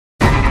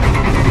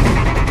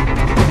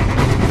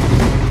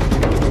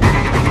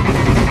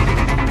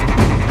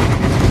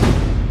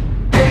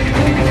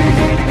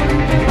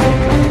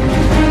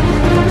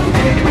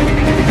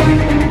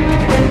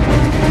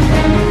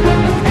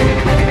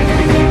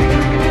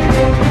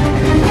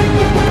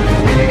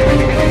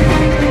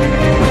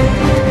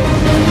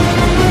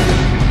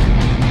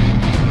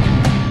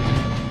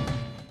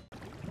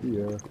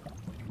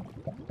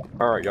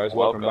Alright guys,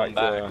 welcome back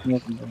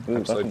to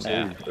episode 2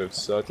 Yeah. of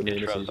Certamina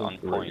Intro's season on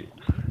 3. point.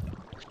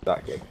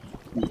 That good.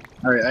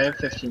 Alright, I have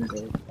 15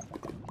 gold.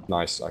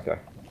 Nice, okay.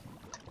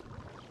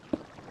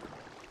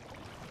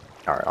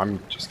 Alright,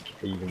 I'm just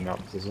caving up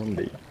the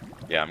zombie.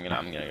 Yeah, I'm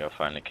gonna go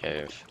find a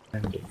cave.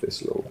 End of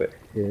this little bit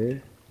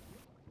here.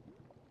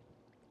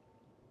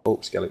 Oh,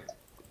 skelly.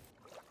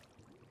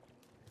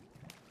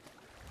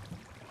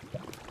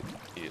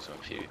 Use when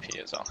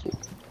PvP is on.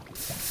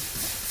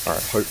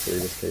 Alright, hopefully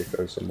this cave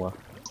goes somewhere.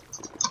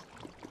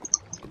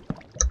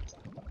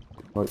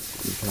 Oh, you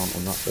can't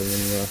on that thing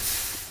anywhere.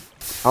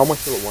 How am I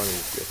still at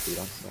 150?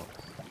 That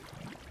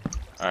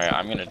sucks. Alright,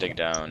 I'm gonna dig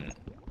down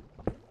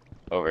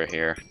over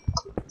here.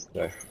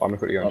 Yeah, I'm gonna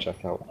quickly go and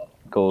check out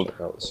Gold.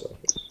 Check out the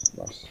surface.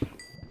 Nice.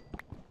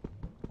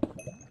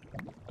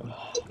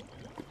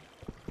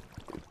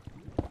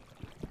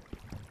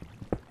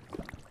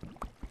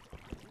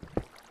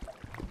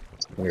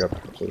 I'm gonna go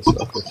back up to the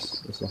surface.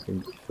 There's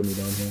nothing for me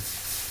down here.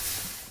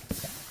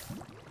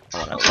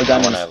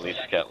 I wanna at least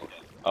get.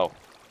 Oh,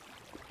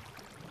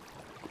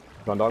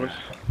 Found diamonds?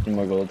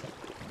 More gold.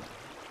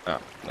 oh,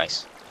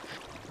 nice.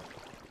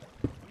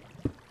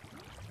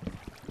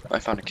 I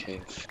found a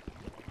cave.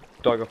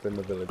 Dug up in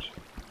the village.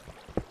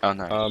 Oh,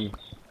 nice.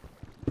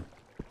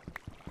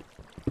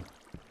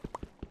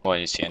 Well,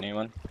 you see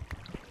anyone?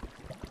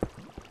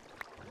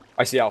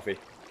 I see Alfie.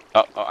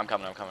 Oh, I'm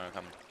coming.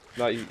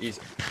 No, he's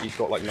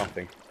got like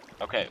nothing.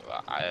 Okay,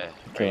 are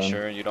Kill you him.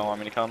 sure you don't want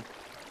me to come?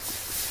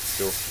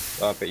 Sure.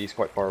 But he's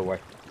quite far away.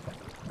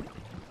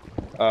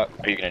 Are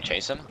you gonna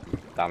chase him?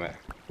 Damn it.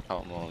 Oh,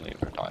 I'm gonna leave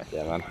or die.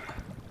 Yeah, man.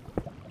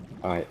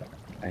 Alright.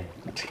 Hey.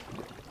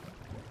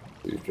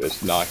 Dude,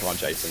 just no, I can't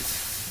chase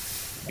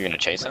him. You're gonna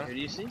chase him? Who do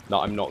you see? No,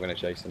 I'm not gonna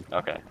chase him.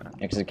 Okay. Yeah,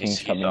 because the king's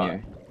He's coming not.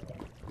 here.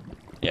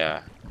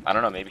 Yeah. I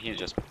don't know. Maybe he's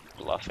just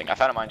bluffing. I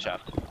found a mine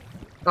shaft.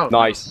 Oh,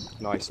 Nice,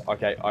 nice.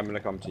 Okay, I'm gonna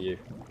come to you.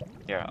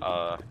 Here.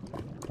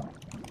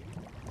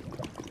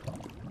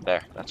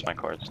 There. That's my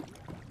cords.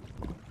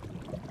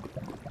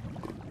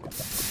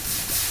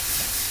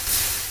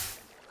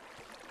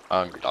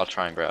 I'll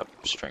try and grab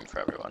string for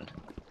everyone.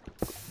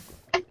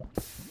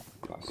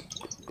 Nice.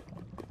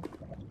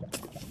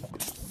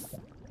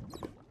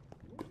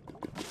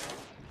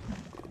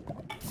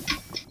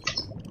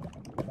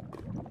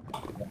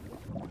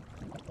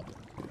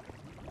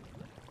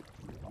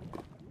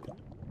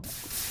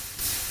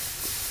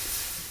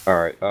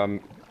 Alright,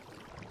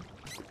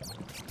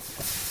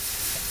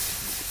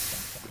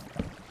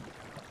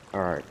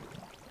 Alright.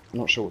 I'm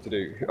not sure what to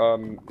do.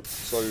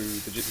 So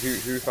did you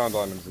who found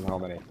diamonds and how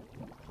many?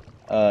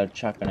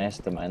 Chuck and I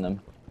have to mine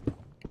them.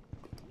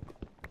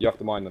 You have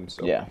to mine them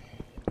still. Yeah.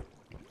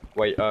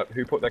 Wait,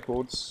 who put their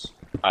cords?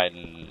 I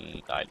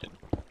did.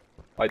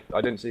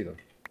 I didn't see them.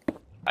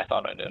 I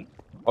thought I did.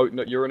 Oh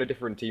no, you're in a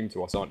different team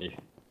to us, aren't you?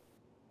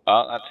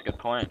 Oh, that's a good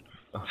point.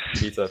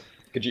 Peter,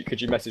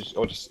 could you message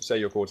or just say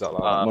your cords out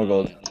loud? More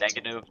gold.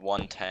 Negative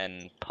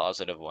 110,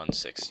 positive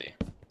 160.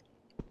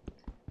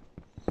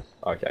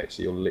 Okay,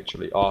 so you're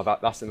literally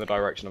that's in the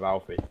direction of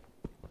Alfie.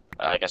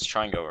 I guess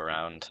try and go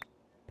around.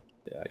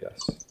 Yeah, I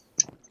guess.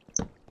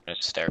 There's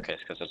a staircase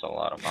because there's a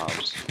lot of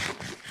mobs.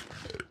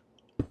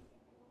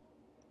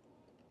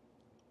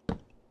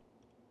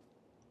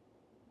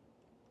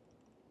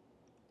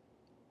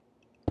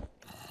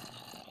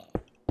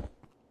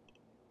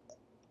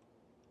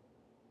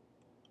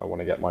 I want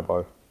to get my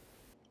bow.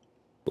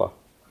 Blah.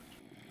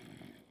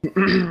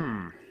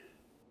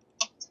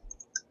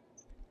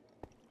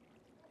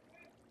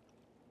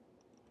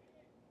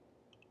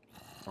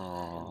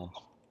 Oh.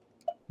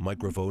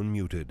 Microphone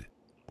muted.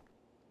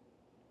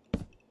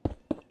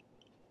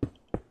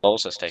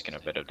 Bowls has taken a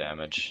bit of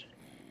damage.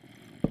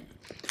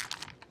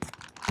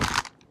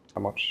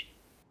 How much?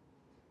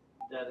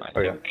 I Oh,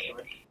 yeah. think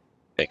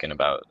taken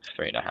about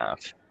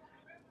 3.5.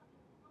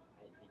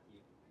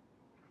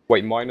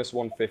 Wait, minus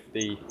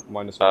 150,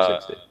 minus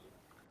 160.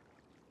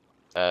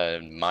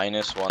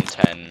 Minus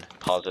 110,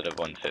 positive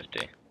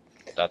 150.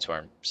 That's where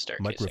I'm staircasing.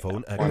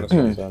 Microphone Minus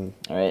activated. 110.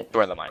 Alright. That's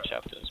where the mine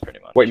shaft is, pretty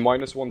much. Wait,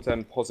 minus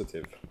 110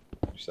 positive.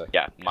 Did you say?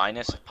 Yeah,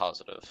 minus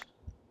positive.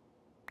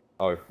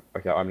 Oh,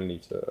 okay. I'm gonna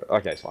need to.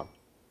 Okay, it's fine.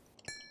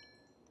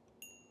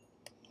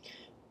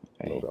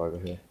 A little Alright. bit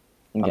over here.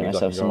 I'm getting means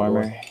I myself can some go all the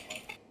armor.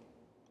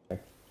 way.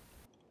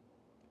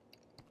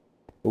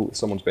 Oh,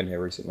 someone's been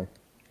here recently.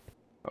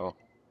 Oh.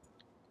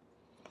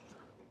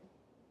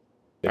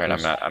 Alright,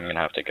 Goodness. I'm gonna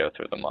have to go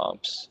through the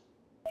mobs.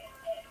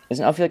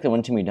 Isn't I feel like the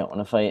one team we don't want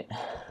to fight?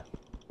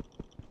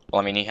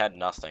 Well, I mean, he had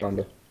nothing,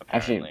 Kinda.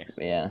 apparently.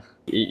 Actually, yeah.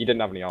 He didn't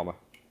have any armor.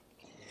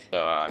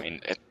 So, I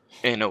mean,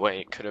 in a way,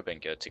 it could have been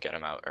good to get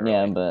him out early.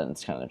 Yeah, but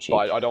it's kind of cheap.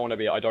 But I don't want to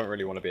be. I don't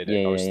really want to be a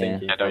dick. Yeah, I was yeah, yeah.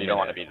 thinking. I know you don't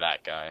want to be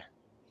that guy.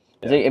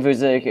 I think if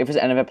it was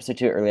end of episode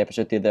 2, early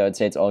episode 3, though, I'd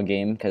say it's all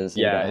game because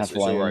you Yeah, don't have it's to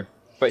line. alright.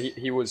 But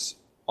he was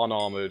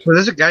unarmored. Well,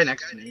 there's a guy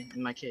next to me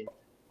in my cave.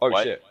 Oh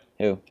What? shit!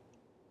 Who?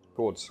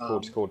 Cords.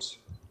 Cords.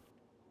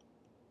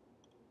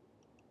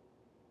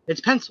 It's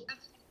Pencil.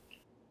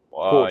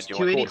 Whoa, Cords. do you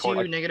want 282,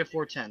 cord. negative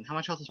 410. How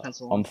much health is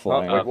Pencil? I'm full.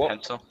 Wait, what?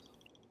 pencil?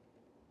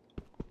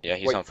 Yeah,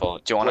 he's Wait, on full.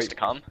 Do you want us wait. to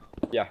come?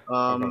 Yeah.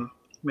 Okay.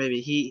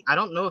 Maybe I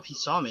don't know if he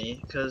saw me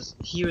because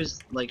he was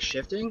like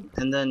shifting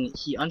and then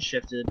he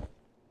unshifted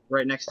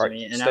right next to Right,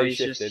 me, and stay now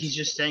shifted. he's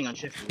just staying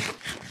unshifted.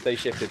 Stay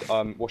shifted.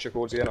 What's your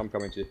coords again? I'm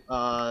coming to you.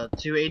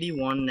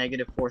 281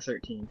 negative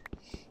 413.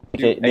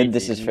 Okay, 280,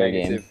 this is fair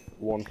game. negative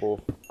 14.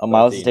 Oh,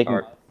 Miles is 13. taking.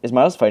 Alright. Is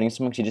Miles fighting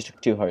someone? 'Cause he just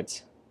took 2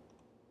 hearts.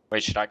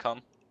 Wait, should I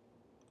come?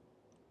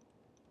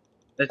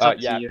 It's up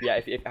Yeah, to you. yeah.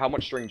 If how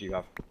much string do you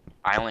have?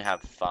 I only have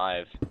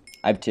 5.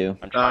 I have 2.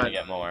 I'm trying to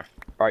get more.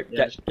 Alright,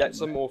 Yeah, get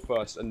some more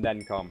first, and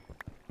then come.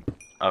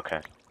 Okay.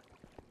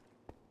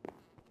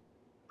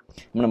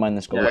 I'm gonna mine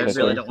this gold Yeah, I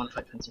quickly. really don't want to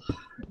fight pencil.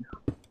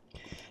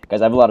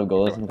 Guys, I have a lot of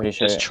gold. I'm pretty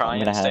sure Just try I'm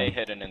gonna and stay have.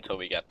 hidden until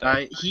we get there.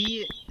 Alright,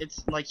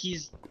 it's like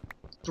he's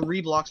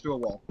 3 blocks through a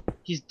wall.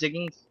 He's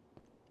digging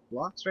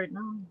blocks right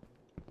now.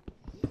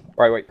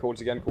 Right, wait.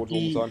 Chords again. Chords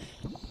one more time.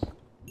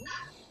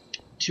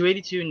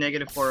 282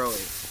 negative 408.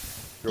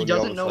 You're He on the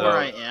doesn't other know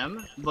side. where I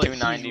am, but he's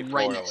 290,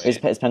 right next to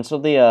 408. me. Is Pencil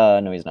the?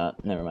 No, he's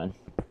not. Never mind.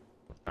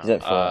 He's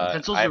at 4.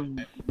 Pencil's I, are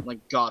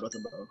like god with a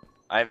bow.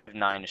 I have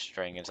 9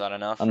 string. Is that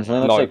enough? There's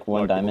only looks like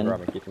 1 keep diamond. on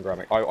grabbing, keep on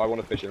grabbing. I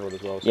want to fish in rod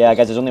as well. So Yeah,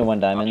 guys, there's only 1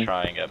 I'll diamond.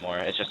 try and get more.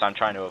 It's just I'm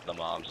trying to open the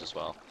mobs as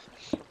well.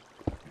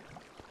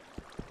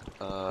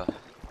 Okay,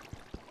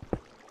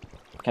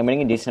 I'm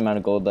getting a decent amount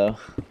of gold though.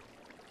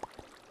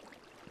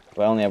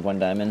 But I only have 1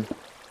 diamond.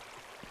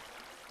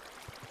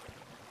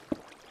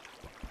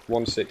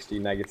 160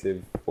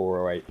 negative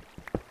 408.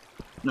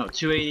 No,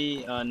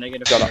 280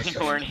 negative Shut up.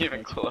 407. You weren't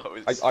even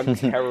close. I'm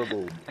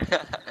terrible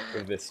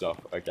with this stuff.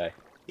 Okay,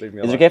 leave me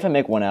Is it alone. okay if I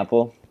make 1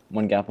 apple?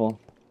 1 gapple?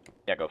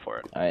 Yeah, go for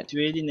it. Alright.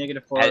 280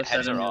 negative Heads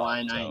 407 are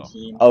off,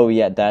 Y19. Oh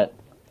yeah, that.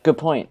 Good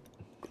point.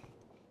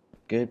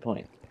 Good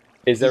point.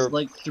 Is there He's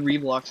like 3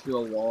 blocks through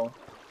a wall.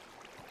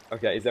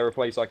 okay? Is there a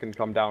place I can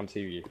come down to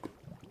you?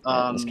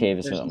 This cave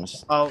is there's-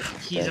 almost. Oh,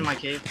 he's dead. in my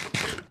cave.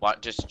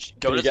 What? Just Can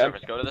go to you the get him?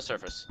 surface. Go to the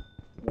surface.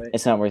 Wait.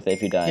 It's not worth it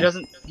if you die.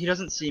 He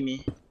doesn't see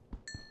me.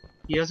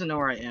 He doesn't know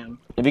where I am.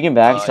 If you can he's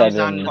backstab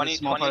down him. in 20,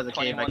 small part of the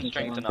cave, I 21 can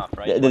string's kill him. enough,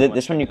 right? This 21 one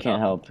you string's can't enough.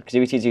 help, because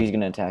if he sees you, he's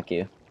gonna attack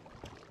you.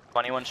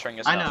 21 string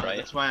is I enough, know, right?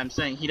 that's why I'm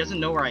saying he doesn't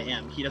know where I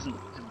am. He doesn't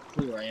have a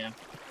clue where I am.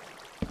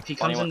 If he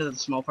comes 21 into the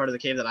small part of the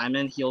cave that I'm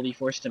in, he'll be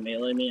forced to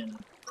melee me and I'll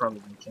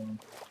probably kill him.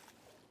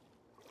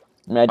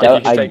 I mean, I If doubt, you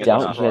could I take it doubt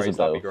down he has a right,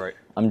 that'd be bow. great.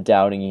 I'm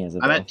doubting he has a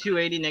I'm bow. at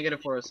 280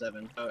 negative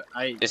 407. So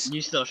Is-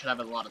 you still should have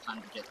a lot of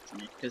time to get to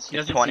me because he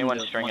Is doesn't 21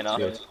 seem to string want enough?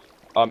 to Good.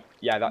 go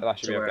Yeah, that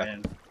should to be where I okay.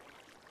 am.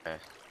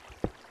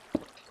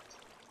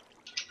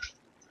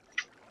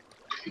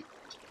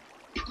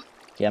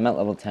 Yeah, I'm at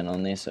level 10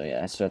 only, so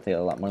yeah, I still have to get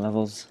a lot more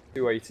levels.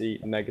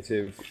 280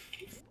 negative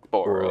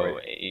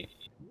 408.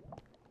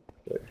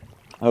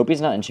 I hope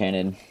he's not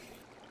enchanted.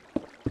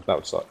 That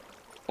would suck.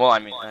 Well, I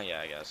mean,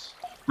 yeah, I guess.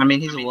 I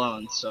mean, he's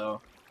alone,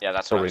 so Yeah,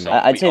 that's what I'm Probably saying.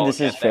 not. I'd We say all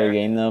this is get fair there.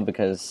 game though,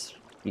 because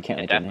you can't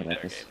It's really do anything definitely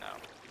like their this. game now.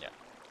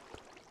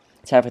 Yeah.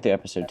 It's halfway through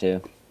episode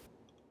 2.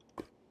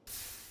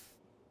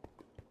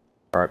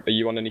 Alright, are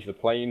you underneath the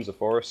plains, the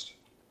forest?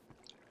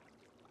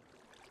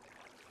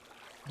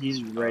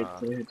 he's right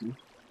there. Dude.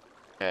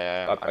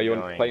 Yeah, Are you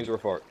on plains or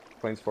forest?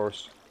 Plains,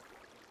 forest?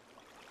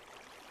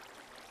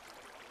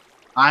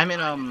 I'm in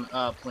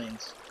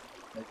plains.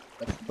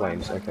 That's the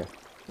Plains, bottom okay.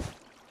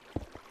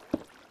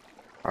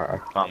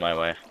 Alright, on my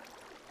way.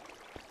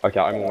 okay,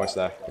 I'm almost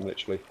there. I'm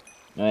literally.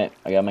 Alright,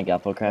 I got my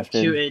gapple crafted.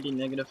 280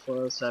 negative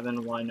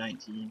 407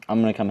 Y19.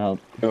 I'm gonna come help.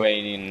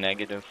 280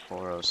 negative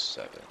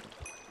 407.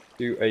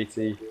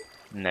 280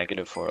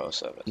 Negative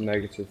 407.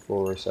 negative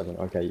 407.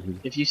 Okay,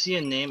 If you see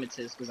a name, it's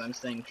his because I'm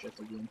staying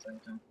shifted the entire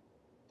time.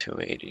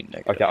 280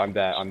 negative. okay,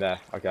 I'm there.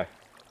 Okay.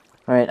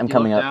 Alright, I'm You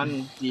coming look up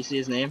down, do you see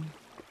his name?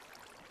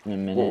 in a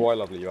minute. What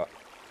level are you at?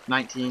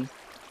 19.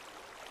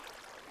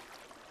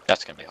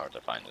 That's gonna be hard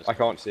to find. I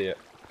can't see it.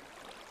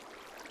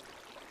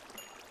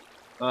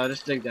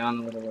 Just dig down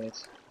a little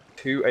ways.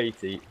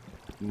 280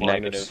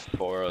 Negative minus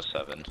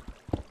 407.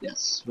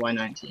 Yes,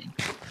 Y19.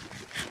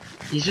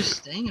 He's just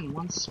staying in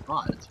one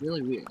spot. It's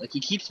really weird. Like, he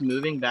keeps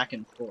moving back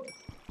and forth,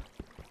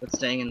 but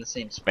staying in the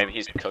same spot. Maybe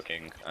he's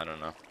cooking. I don't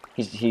know.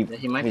 Yeah,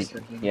 he might be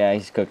cooking. Yeah,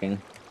 he's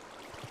cooking.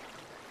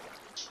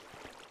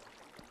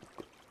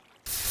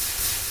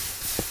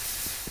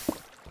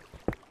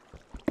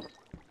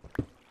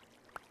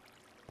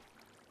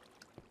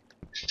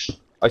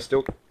 I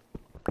still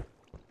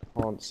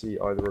can't see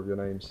either of your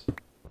names.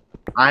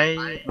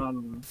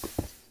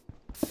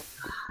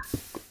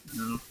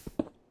 No.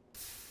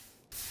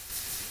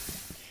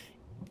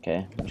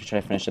 Okay, I'm just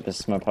trying to finish up this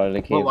small part of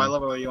the cave. What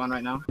level are you on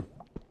right now?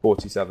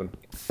 47.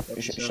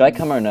 Should I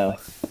come or no?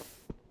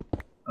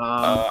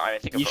 I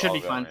think You if we're should all be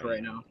fine going for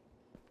right now.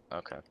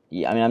 Okay.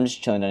 Yeah, I mean, I'm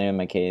just chilling down here in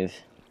my cave.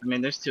 I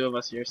mean, there's 2 of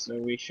us here, so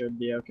we should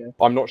be okay.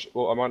 I'm not.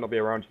 Well, I might not be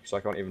around you because I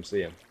can't even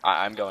see him.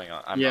 I'm going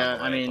on. I'm Yeah, on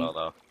the way I as mean- well,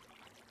 though.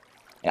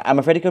 Yeah, I'm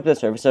afraid to go up to the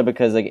surface though,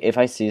 because like if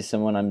I see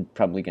someone, I'm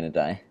probably gonna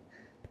die.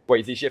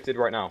 Wait, is he shifted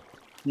right now?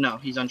 No,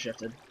 he's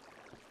unshifted.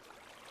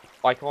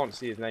 I can't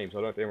see his name, so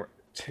I don't think.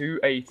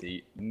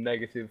 280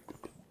 negative.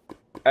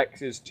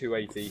 X is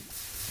 280.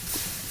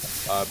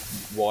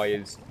 Y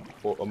is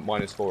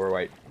minus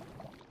 408.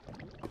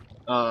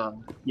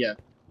 Yeah.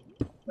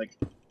 Like,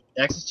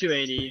 X is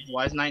 280,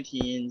 Y is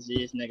 19,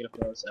 Z is negative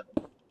 407.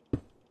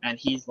 And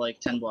he's like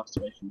 10 blocks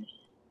away from me.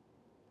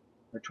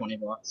 Or 20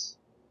 blocks.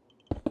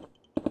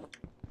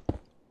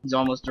 He's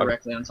almost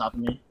directly on top of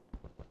me.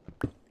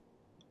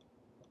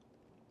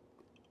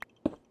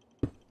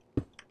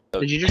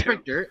 Did you just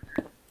break dirt?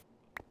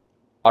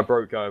 I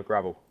broke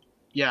gravel.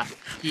 Yeah,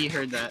 he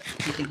heard that.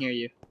 He can hear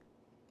you.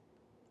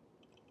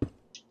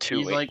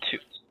 He's Wait, like, two.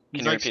 he's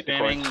Can you like repeat the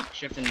spamming, chords?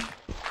 shifting.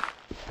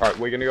 Alright,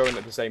 we're gonna go in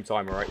at the same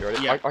time, alright? You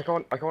ready? Yeah. I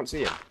can't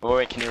see him.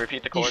 Wait, can you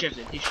repeat the He chords?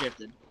 shifted, he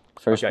shifted.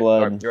 First Okay,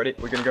 blood. alright, you ready?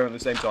 We're gonna go in at the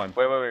same time.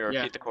 Wait, repeat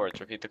Yeah. the chords,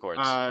 repeat the chords.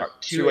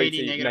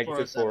 280, negative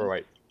 407.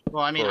 408.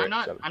 Well, I mean, I'm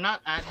 487.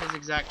 not at his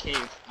exact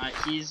cave.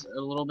 He's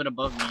a little bit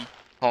above me.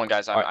 Hold on,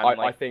 guys, I'm I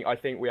like,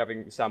 think we're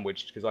having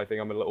sandwiched because I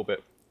think I'm a little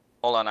bit.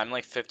 hold on, I'm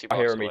like 50 I blocks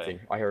hear a away. meeting.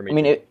 I hear a I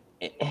meeting.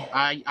 mean,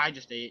 I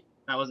just ate.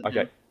 That wasn't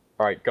Okay. him.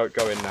 Alright, go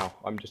in now.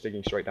 I'm just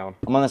digging straight down.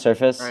 I'm on the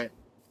surface. Alright.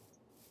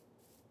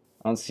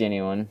 I don't see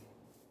anyone.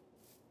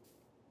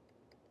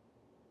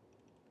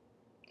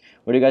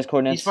 What are you guys'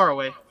 coordinates? He's far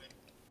away.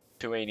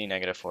 280,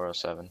 negative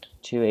 407.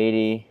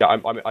 280. Yeah,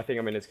 I think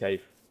I'm in his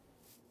cave.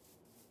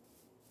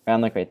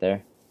 I'm like right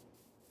there.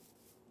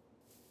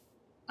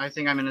 I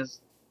think I'm in his.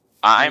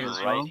 I'm as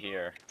right well.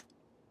 here.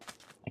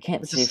 I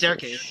can't It's see. a for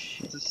staircase.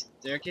 shit. It's a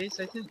staircase,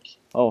 I think.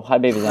 Oh, hi,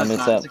 baby That's zombie.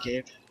 not. What's It's up? a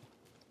cave.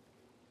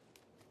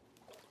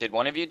 Did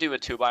one of you do a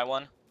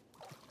 2x1?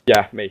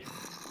 Yeah, me.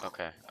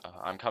 Okay,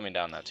 I'm coming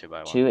down that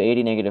 2x1.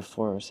 280, negative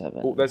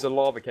 407. Oh, there's a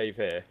lava cave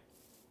here.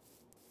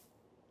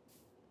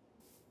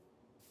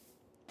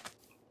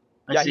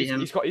 I see him.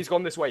 He's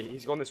gone this way.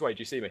 He's gone this way. Do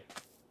you see me?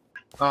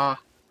 No,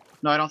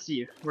 I don't see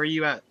you. Where are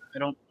you at? I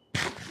don't.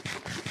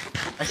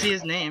 I see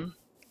his name.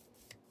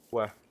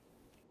 Where?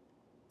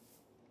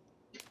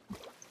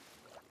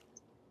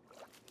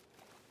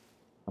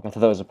 Okay, I thought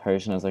that was a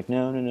person. I was like,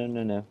 no, no, no,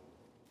 no, no.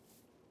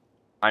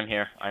 I'm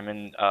here. I'm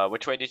in,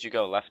 which way did you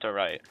go, left or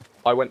right?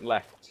 I went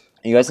left.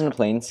 Are you guys in the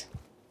plains?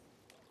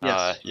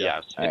 Yes.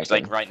 Yeah, Alright, it's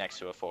like good. right next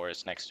to a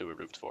forest, next to a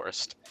roofed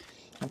forest.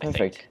 Oh, I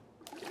perfect.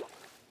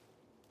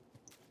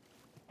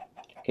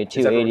 Okay,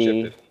 Is everyone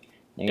 280, shifted?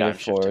 Yeah, I'm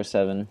negative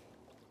 407.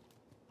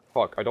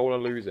 Fuck, I don't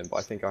want to lose him, but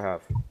I think I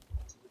have.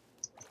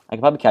 I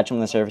could probably catch him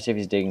on the surface if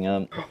he's digging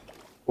up.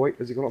 Wait,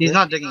 has he gone up He's here?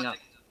 not digging up.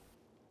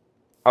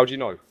 How'd you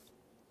know?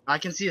 I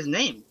can see his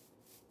name.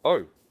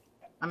 Oh.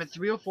 I'm at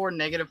 304,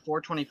 negative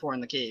 424 in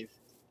the cave.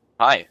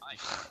 Hi.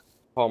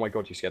 Oh my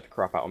god, you scared the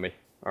crap out of me.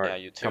 Alright. Yeah,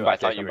 you too. come I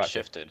back thought here, you come were back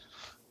here. shifted.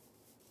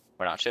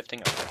 We're not shifting?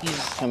 Okay. He's.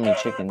 How many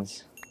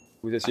chickens?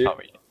 Was this I you?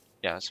 thought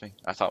yeah, that's me.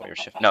 I thought we were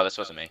shifting. No, this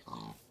wasn't me.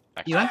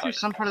 Actually, He I went through thought-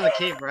 some part of the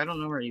cave where I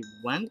don't know where he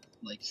went,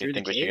 like through the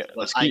think we should cave. go- But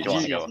let's I keep do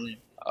going, see go. his name.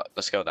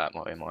 Let's go that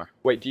way more.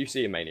 Wait, do you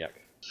see a maniac?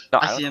 No,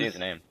 I I don't see see him. his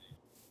name.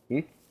 Hmm?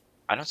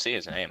 I don't see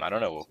his name. I don't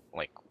know,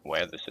 like,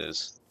 where this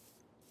is.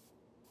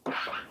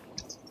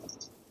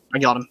 I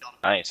got him.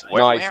 Nice. Nice,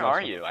 Where nice are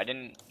one. you? I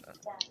didn't...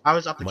 I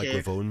was up the cave.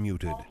 Microphone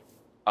muted.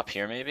 Up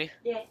here, maybe?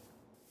 Yeah.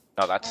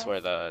 No, that's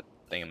where the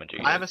thingamajig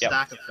is. I have a Yep.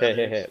 stack of Here,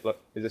 feathers. here. Look,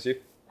 is this you?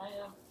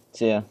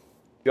 So yeah.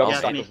 You have Yeah, a it's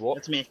stack me. of what?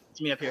 It's me.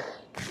 It's me up here.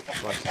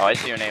 Nice. Oh, I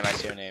see your name. I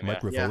see your name. Yeah.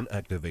 Microphone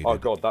activated. Oh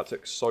god, that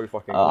took so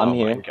fucking I'm long.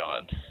 here. Oh my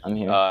god. I'm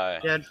here.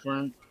 Dead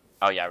front.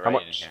 Oh yeah, right How in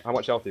much? here. How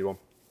much health do you want?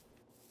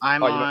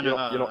 I'm Oh, on.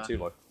 you're not too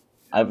low.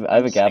 I have a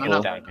I'm gapple.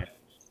 not- Down here.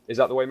 Is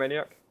that the way,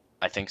 maniac?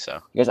 I think so.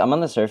 You guys, I'm on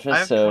the I surface,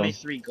 have so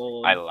 23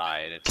 gold. I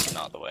lied. It's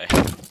not the way.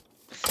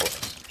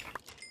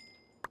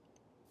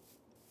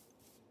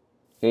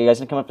 you guys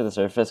can come up to the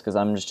surface because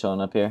I'm just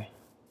chilling up here.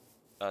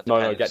 No,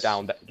 Depends. get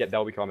down.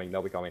 They'll be coming.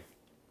 They'll be coming.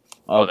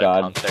 Oh they're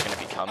god. they're gonna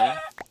be coming.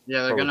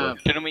 Yeah, they're gonna.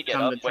 Shouldn't we get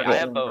Come up? to Wait, try I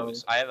have to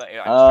bows. I have strength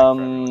for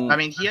everyone. I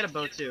mean, he had a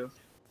bow too.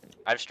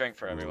 I have strength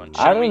for everyone. I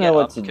Shouldn't don't we know get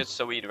what up? to-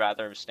 So we'd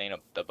rather stay in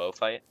the bow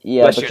fight.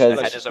 Yeah, let's because head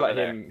let's is just over let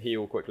there. him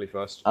heal quickly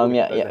first. Yeah,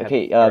 There's a head-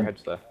 okay, there are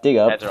heads there. dig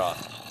up. Heads are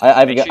off. I have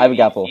a Make ga- sure I have a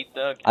you gapple. eat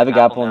the I have a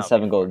gapple now and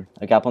 7 before- gold.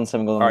 A gapple and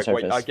 7 gold on the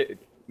Alright, wait. surface. I get You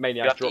have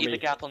maniac. to Drop eat me.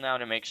 the gapple now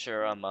to make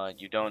sure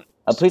you don't.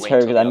 Please wait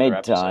hurry till because I the may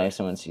other die if episode.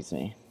 someone shoots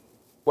me.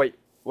 Wait.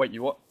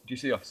 You what? Do you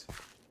see us?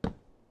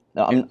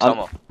 No, Here,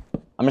 Tomo.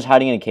 I'm just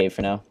hiding in a cave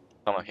for now.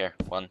 Tomo, here.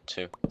 1,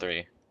 2,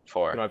 3,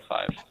 4, Can I-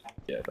 5.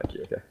 Yeah, thank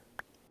you. Okay.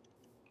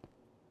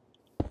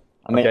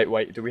 I mean, Okay.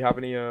 Wait. Do we have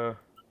any? I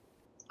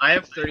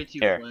have 32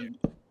 Here. flint.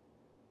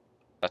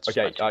 That's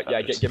Okay. my two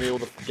Yeah. feathers. Give me all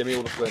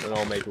the flint, and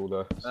I'll make all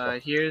the.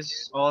 Stuff.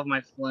 Here's all of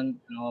my flint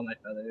and all of my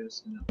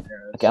feathers and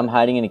arrows. okay, I'm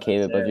hiding in a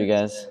cave above you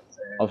guys.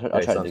 There. I'll try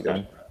to sounds dig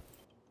good.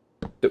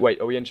 one.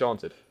 Wait. Are we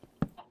enchanted?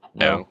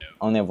 No.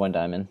 I only have 1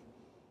 diamond.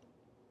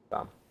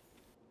 Damn.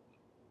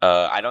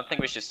 I don't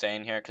think we should stay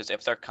in here because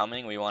if they're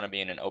coming, we want to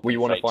be in an open We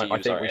want to fight find. to I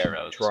use think our we should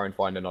arrows. try and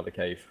find another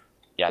cave.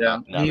 Yeah. Yeah.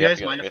 No, Do we you have guys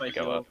to go, mind we if have I to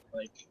go heal? up.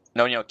 Like,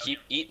 No,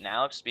 eat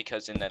now just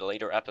because in the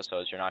later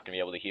episodes you're not gonna be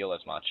able to heal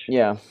as much.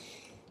 Yeah.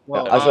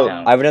 well, Also,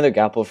 Um, I have another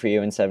gapple for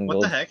you and 7 what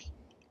gold. the heck?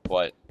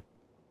 What?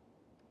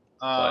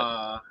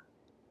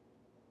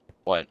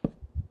 What?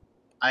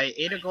 I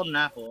ate a golden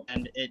apple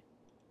and it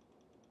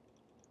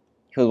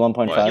Healed healed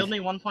 1.5. me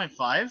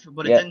 1.5,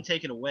 but Yeah. it didn't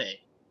take it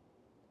away.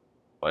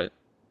 What?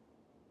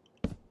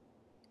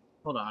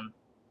 Hold on.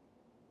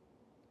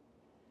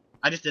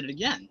 I just did it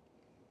again.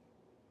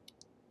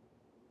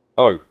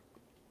 Oh,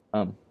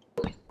 Um,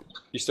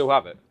 you still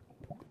have it?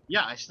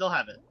 Yeah, I still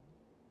have it.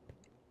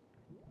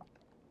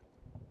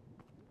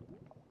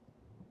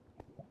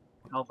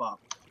 Help up.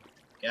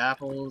 The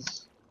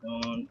apples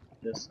don't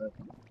disappear.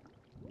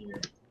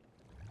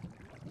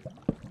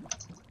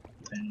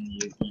 And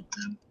you eat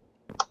them.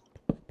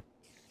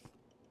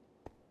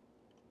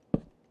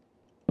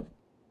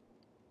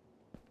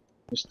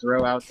 Just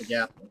throw out the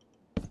apple.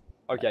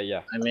 Okay,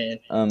 yeah. I mean,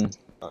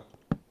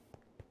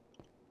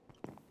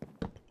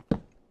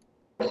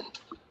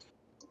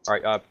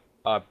 Alright,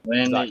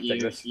 when Zach, you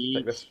take this. eat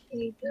Take this.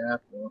 a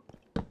apple.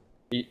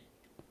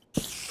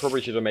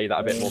 Probably should have made that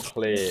a bit more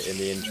clear in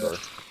the intro.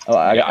 oh,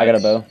 I got a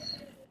bow.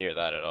 Hear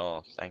that at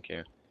all? Thank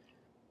you.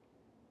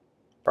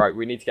 Alright,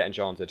 we need to get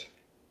enchanted.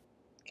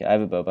 Okay, I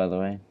have a bow, by the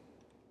way.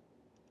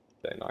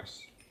 Okay,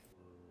 nice.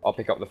 I'll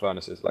pick up the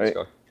furnaces. Let's Right.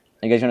 go. Are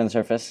you guys going to the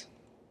surface?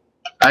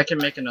 I can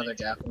make another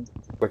apple.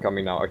 We're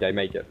coming now. Okay,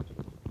 make it.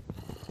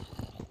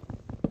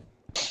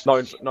 No,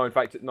 in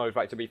fact,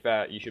 to be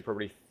fair, you should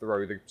probably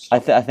throw the. I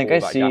think I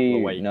all that gap see.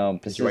 away, No,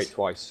 because this you ate is.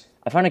 twice.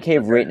 I found a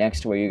cave right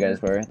next to where you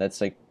guys were. That's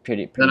like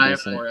pretty Then I have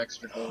decent. 4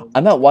 extra gold.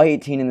 I'm at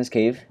Y18 in this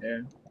cave.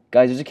 Yeah.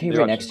 Guys, there's a cave You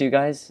right got next you. to you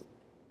guys.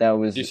 That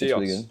was Do you it's see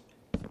really us?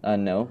 good.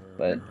 No,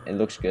 but it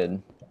looks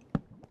good.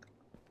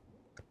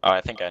 Oh,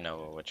 I think I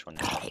know which one.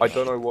 I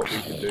don't know what we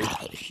can do.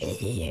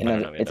 You I know,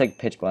 don't know it's either. like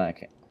pitch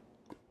black.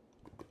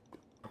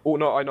 Oh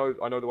no, I know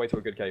the way to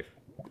a good cave.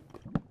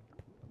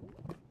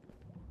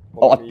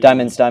 Oh, Follow me.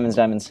 diamonds. Oh no.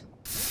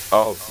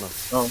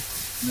 Oh,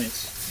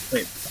 nice.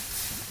 Wait.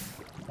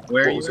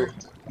 Where are What you?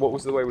 was, what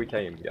was the way we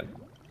came again?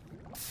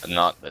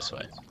 Not this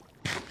way.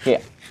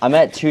 Okay, I'm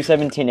at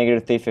 217,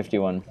 negative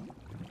 351.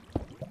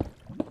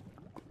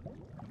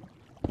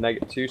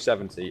 Negative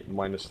 270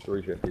 minus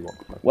 351.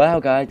 Wow,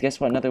 guys, guess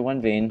what? Another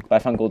 1 vein. But I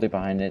found gold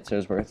behind it, so it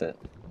was worth it.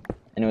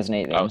 And it was an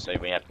 8 vein. Oh, so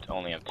we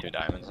only have 2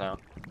 diamonds now.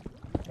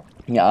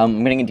 Yeah,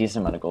 I'm getting a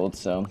decent amount of gold,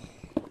 so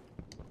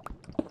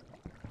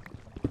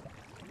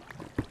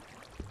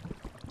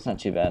it's not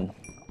too bad.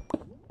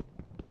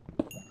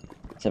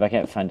 So if I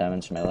can't find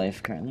diamonds for my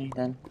life currently,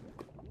 then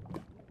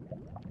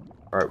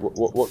Alright,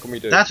 what can we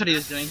do? That's what he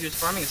was doing. He was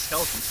farming a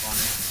skeleton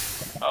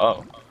spawner.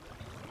 Oh.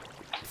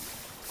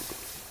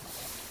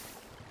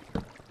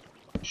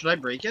 Should I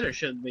break it or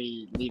should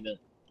we leave it?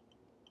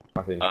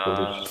 I think we'll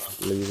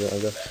just leave it, I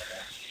guess.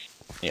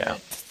 Yeah.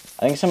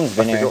 I think someone's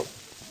been I here. forgot-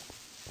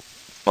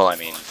 Well, I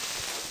mean,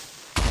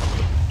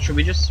 Should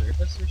we just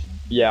surface or something?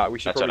 Yeah, we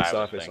should That's what probably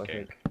I was surface, I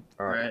thinking. think.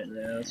 Alright. Alright,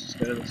 yeah, let's just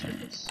go to the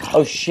surface.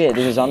 Oh shit,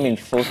 there's a zombie in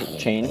full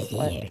chain.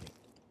 What?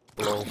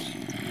 Lol.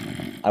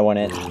 I want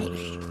it.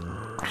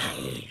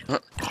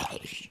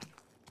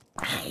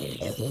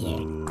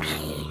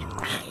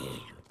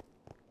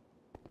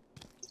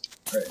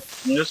 Alright,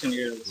 I'm just gonna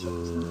go to the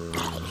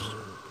surface.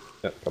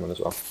 Yeah, coming as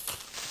well.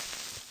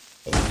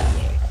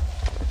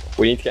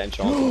 We need to get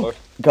enchanted though.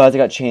 Guys, I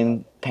got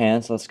chain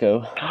pants, let's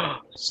go.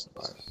 Nice.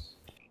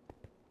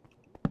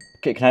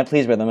 Okay, can I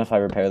please wear them if I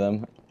repair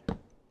them?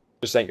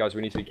 Just saying, guys,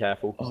 we need to be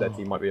careful because their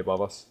team might be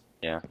above us.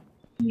 Yeah.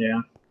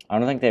 I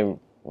don't think they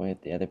wait,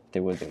 yeah, they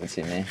would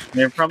see me.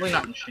 They're probably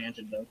not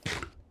enchanted though.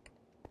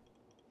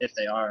 If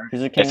they are.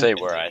 Who's the king? if they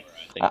were, I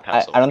think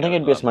I don't think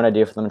it'd be a Pastel smart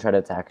idea for them to try to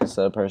attack us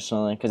though,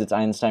 personally, because it's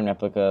Einstein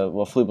replica.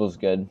 Well, Flooble's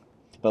good,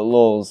 but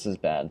Lol's is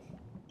bad.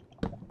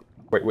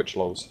 Wait, which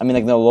lols? I mean,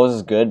 like, no, Lol's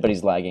is good, but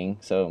he's lagging,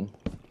 so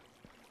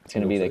it's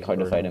gonna be Lol's like is hard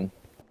to very fight good.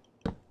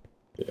 him.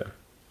 Yeah.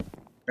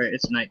 Alright,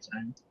 it's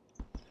nighttime.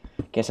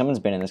 Okay, someone's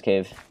been in this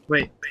cave.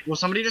 Wait, was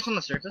somebody just on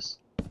the surface?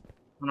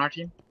 On our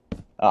team?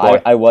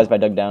 Why? I was, but I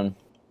dug down.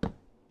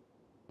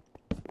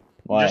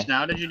 Why? Just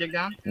now did you dig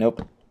down?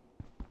 Nope.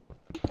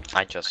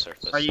 I just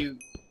surfaced. Are you...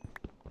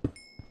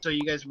 So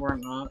you guys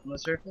weren't on the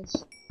surface?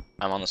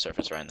 I'm on the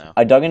surface right now.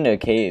 I dug into a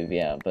cave,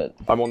 yeah, but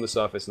I'm on the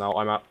surface now.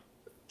 I'm at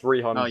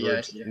 300, Oh, yeah,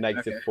 I see.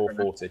 negative Okay,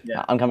 440.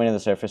 Yeah. I'm coming to the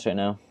surface right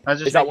now. I was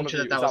just Is that making one of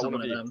sure you? that Is that wasn't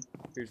one one of of you?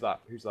 them. Who's that?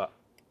 Who's that?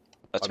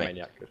 That's me.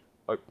 Maniac. Good.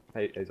 Oh,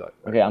 hey, is that?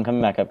 Okay, I'm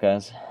coming back up,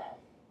 guys.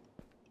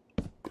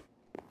 Okay,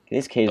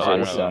 these caves Oh, I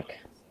really don't know. suck.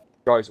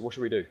 Guys, what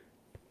should we do?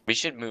 We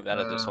should move out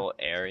of this whole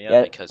area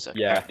Yeah. because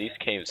Yeah. these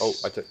caves. Oh,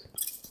 I took.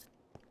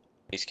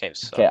 These caves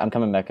suck. Okay, I'm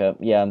coming back up.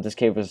 Yeah, this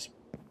cave was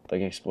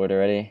like explored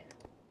already.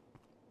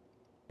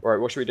 Alright,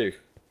 what should we do?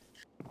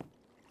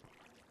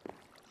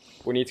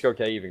 We need to go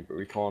caving, but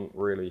we can't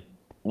really.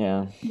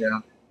 Yeah. Yeah.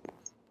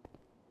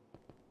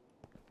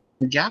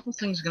 The gapple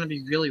thing's gonna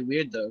be really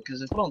weird though,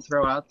 because if they don't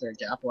throw out their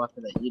gapple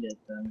after they eat it,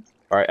 then...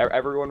 Alright,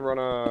 everyone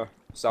run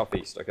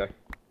southeast, okay?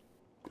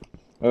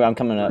 Oh, I'm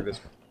coming up.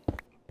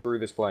 Through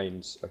this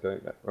plains, okay?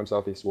 Run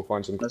southeast. We'll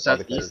find some That's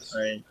other southeast? caves.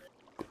 Alright.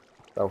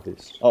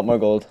 Southeast. Oh, more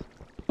gold.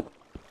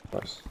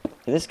 Nice.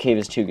 Okay, this cave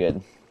is too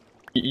good.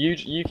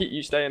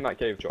 You stay in that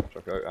cave, Josh,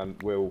 okay?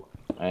 And we'll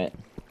Alright.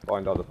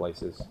 find other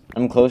places.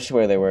 I'm close to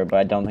where they were, but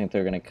I don't think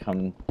they're gonna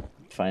come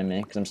find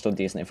me, because I'm still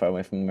decently far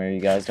away from where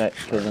you guys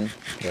killed them.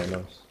 Yeah,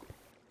 nice.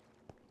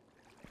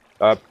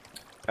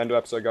 End of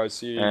episode, guys.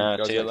 See you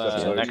guys See you next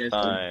episode. next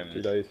time.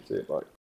 2 days. See you. Bye.